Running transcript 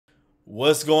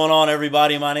What's going on,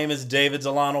 everybody? My name is David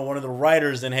Delano, one of the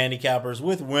writers and handicappers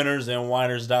with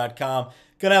winnersandwhiners.com.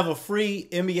 Gonna have a free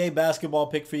NBA basketball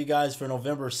pick for you guys for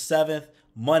November 7th,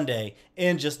 Monday,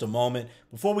 in just a moment.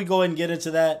 Before we go ahead and get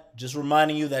into that, just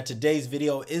reminding you that today's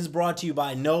video is brought to you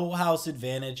by No House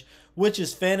Advantage, which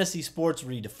is fantasy sports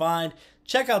redefined.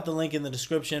 Check out the link in the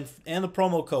description and the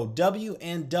promo code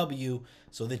WNW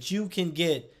so that you can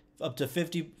get up to a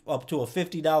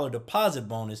 $50 deposit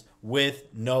bonus with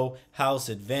No House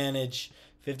Advantage.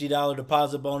 $50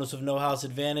 deposit bonus with No House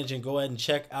Advantage, and go ahead and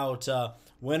check out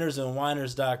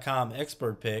winnersandwhiners.com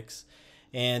expert picks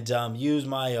and use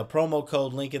my promo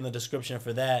code link in the description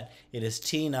for that. It is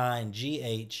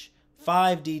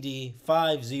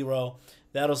T9GH5DD50.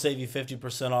 That'll save you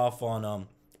 50% off on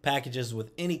packages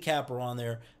with any capper on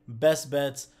there. Best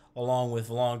bets along with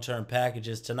long-term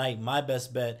packages. Tonight, my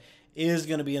best bet is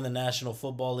going to be in the National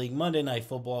Football League Monday Night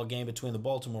Football game between the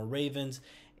Baltimore Ravens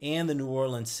and the New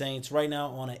Orleans Saints. Right now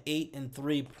on an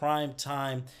 8-3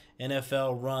 primetime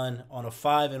NFL run, on a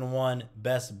 5-1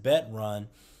 best bet run.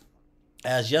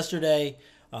 As yesterday,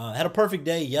 had a perfect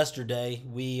day yesterday.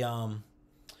 We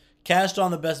cashed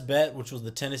on the best bet, which was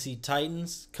the Tennessee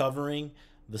Titans covering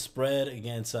the spread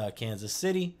against Kansas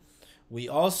City. We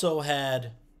also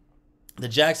had the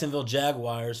Jacksonville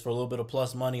Jaguars for a little bit of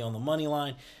plus money on the money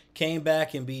line. Came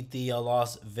back and beat the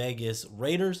Las Vegas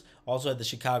Raiders. Also had the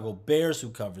Chicago Bears, who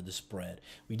covered the spread.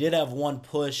 We did have one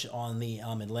push on the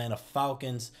Atlanta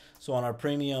Falcons. So on our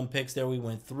premium picks there, we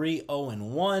went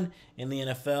 3-0-1 in the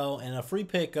NFL. And a free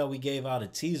pick, we gave out a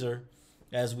teaser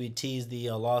as we teased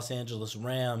the Los Angeles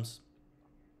Rams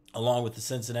along with the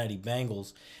Cincinnati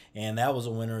Bengals. And that was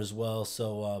a winner as well.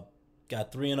 So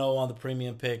got 3-0 on the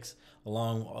premium picks,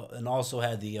 and also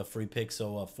had the free pick,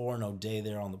 so a 4-0 day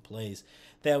there on the plays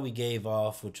that we gave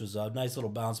off, which was a nice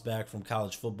little bounce back from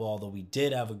college football, though we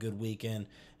did have a good weekend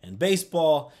in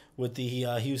baseball with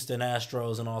the Houston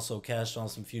Astros, and also cashed on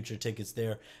some future tickets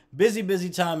there. Busy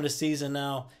time of the season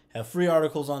now. Have free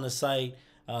articles on the site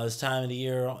this time of the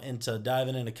year into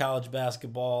diving into college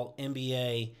basketball,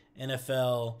 NBA,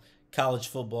 NFL, college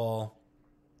football.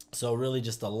 So really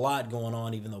just a lot going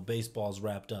on, even though baseball's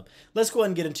wrapped up. Let's go ahead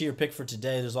and get into your pick for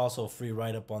today. There's also a free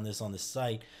write-up on this on the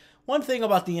site. One thing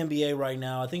about the NBA right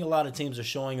now, I think a lot of teams are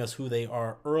showing us who they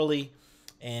are early,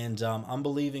 and I'm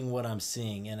believing what I'm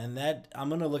seeing. And in that, I'm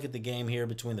going to look at the game here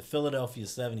between the Philadelphia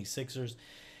 76ers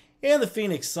and the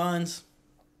Phoenix Suns.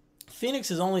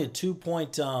 Phoenix is only a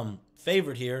 2-point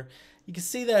favorite here. You can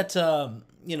see that the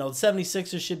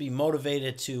 76ers should be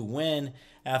motivated to win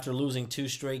after losing 2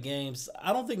 straight games.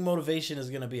 I don't think motivation is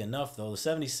going to be enough, though. The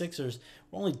 76ers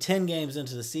were only 10 games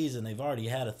into the season. They've already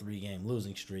had a 3-game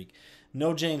losing streak.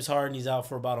 No James Harden. He's out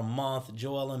for about a month.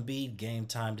 Joel Embiid, game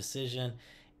time decision.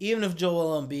 Even if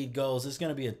Joel Embiid goes, it's going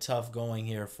to be a tough going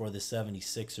here for the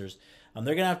 76ers. They're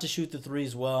going to have to shoot the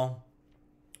threes well.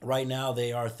 Right now,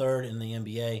 they are third in the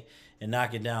NBA in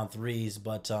knocking down threes,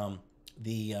 but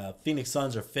the Phoenix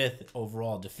Suns are 5th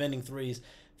overall defending threes.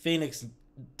 Phoenix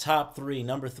top 3,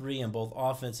 number 3 in both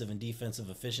offensive and defensive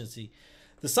efficiency.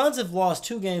 The Suns have lost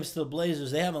 2 games to the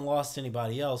Blazers. They haven't lost to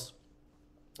anybody else.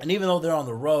 And even though they're on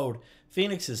the road,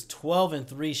 Phoenix is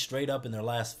 12-3 straight up in their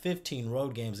last 15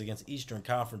 road games against Eastern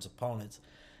Conference opponents.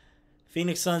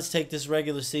 Phoenix Suns take this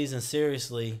regular season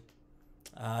seriously.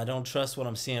 I don't trust what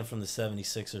I'm seeing from the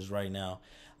 76ers right now.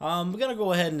 I'm going to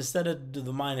go ahead and instead of the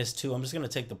 -2, I'm just going to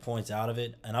take the points out of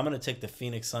it. And I'm going to take the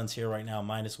Phoenix Suns here right now,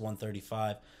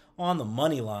 -135 on the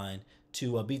money line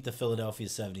to beat the Philadelphia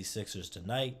 76ers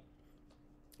tonight.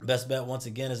 Best bet, once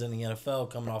again, is in the NFL,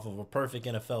 coming off of a perfect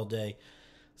NFL day.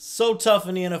 So tough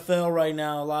in the NFL right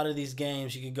now. A lot of these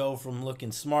games, you could go from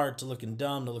looking smart to looking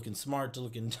dumb to looking smart to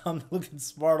looking dumb to looking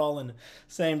smart all in the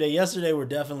same day. Yesterday were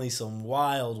definitely some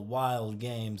wild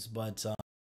games, but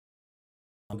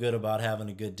I'm good about having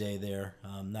a good day there.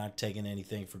 Not taking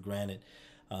anything for granted.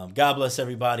 God bless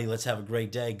everybody. Let's have a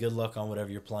great day. Good luck on whatever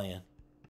you're playing.